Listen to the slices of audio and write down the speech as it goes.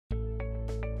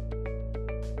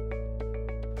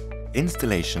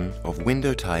Installation of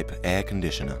window-type air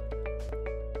conditioner.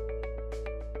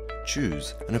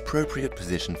 Choose an appropriate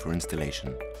position for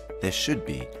installation. There should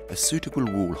be a suitable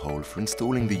wall hole for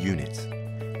installing the unit.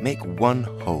 Make one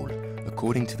hole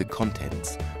according to the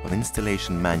contents of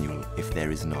installation manual if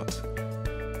there is not.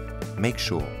 Make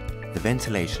sure the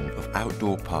ventilation of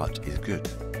outdoor part is good.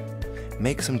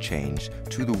 Make some change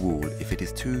to the wall if it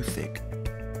is too thick.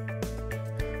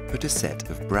 Put a set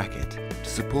of bracket to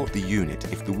support the unit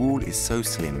if the wall is so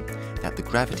slim that the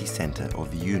gravity center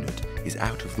of the unit is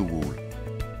out of the wall.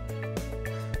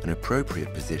 An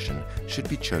appropriate position should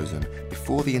be chosen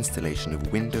before the installation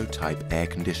of window-type air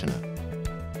conditioner.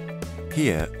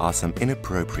 Here are some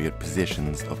inappropriate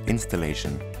positions of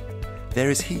installation. There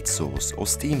is heat source or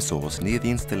steam source near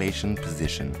the installation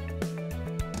position.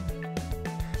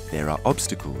 There are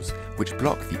obstacles which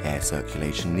block the air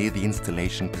circulation near the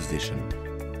installation position.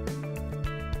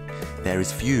 There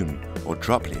is fume or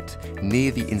droplet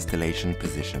near the installation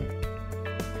position.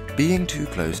 Being too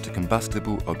close to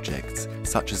combustible objects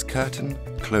such as curtain,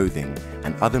 clothing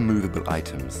and other movable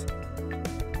items.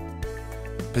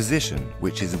 Position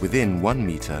which is within 1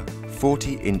 meter,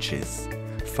 40 inches,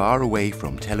 far away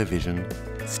from television,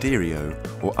 stereo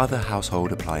or other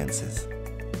household appliances.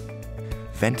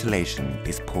 Ventilation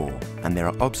is poor and there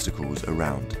are obstacles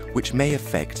around which may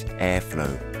affect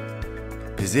airflow.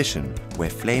 Position where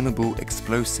flammable,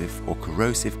 explosive or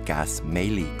corrosive gas may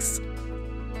leaks.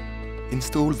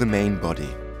 Install the main body.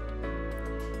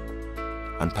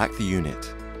 Unpack the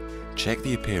unit. Check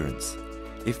the appearance,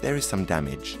 if there is some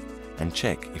damage, and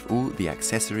check if all the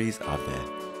accessories are there.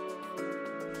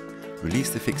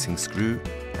 Release the fixing screw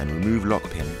and remove lock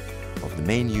pin of the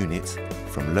main unit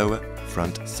from lower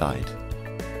front side.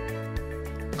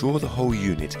 Draw the whole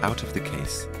unit out of the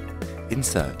case.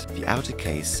 Insert the outer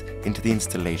case into the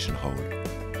installation hole.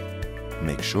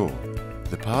 Make sure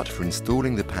the part for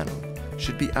installing the panel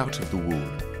should be out of the wall.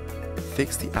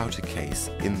 Fix the outer case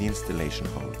in the installation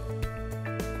hole.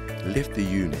 Lift the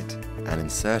unit and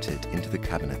insert it into the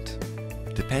cabinet.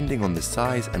 Depending on the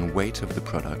size and weight of the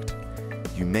product,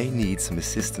 you may need some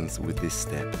assistance with this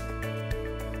step.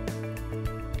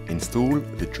 Install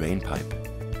the drain pipe.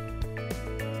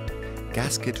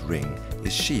 Gasket ring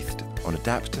is sheathed on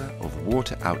adapter of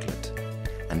water outlet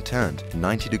and turned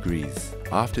 90 degrees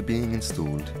after being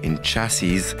installed in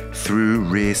chassis through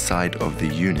rear side of the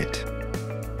unit.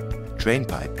 Drain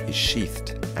pipe is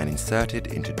sheathed and inserted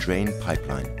into drain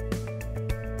pipeline.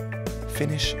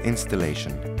 Finish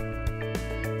installation.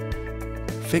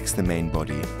 Fix the main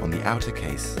body on the outer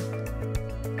case.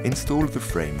 Install the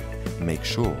frame. Make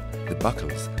sure the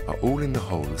buckles are all in the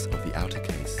holes of the outer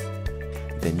case.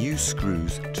 Then use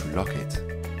screws to lock it.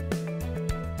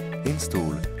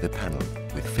 Install the panel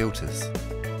with filters.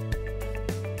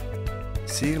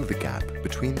 Seal the gap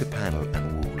between the panel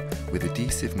and wall with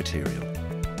adhesive material.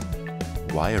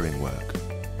 Wiring work.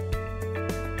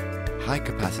 High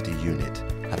capacity unit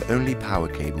have only power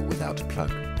cable without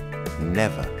plug.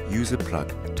 Never use a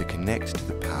plug to connect to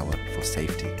the power for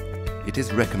safety. It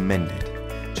is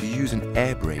recommended to use an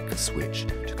air brake switch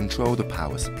to control the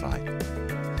power supply.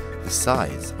 The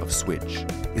size of switch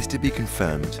is to be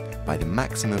confirmed by the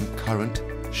maximum current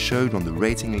shown on the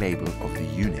rating label of the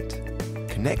unit.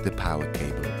 Connect the power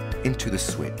cable into the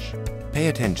switch. Pay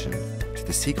attention to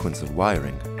the sequence of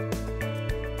wiring.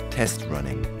 Test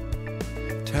running.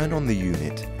 Turn on the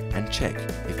unit and check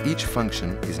if each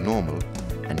function is normal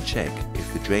and check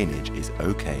if the drainage is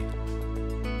okay.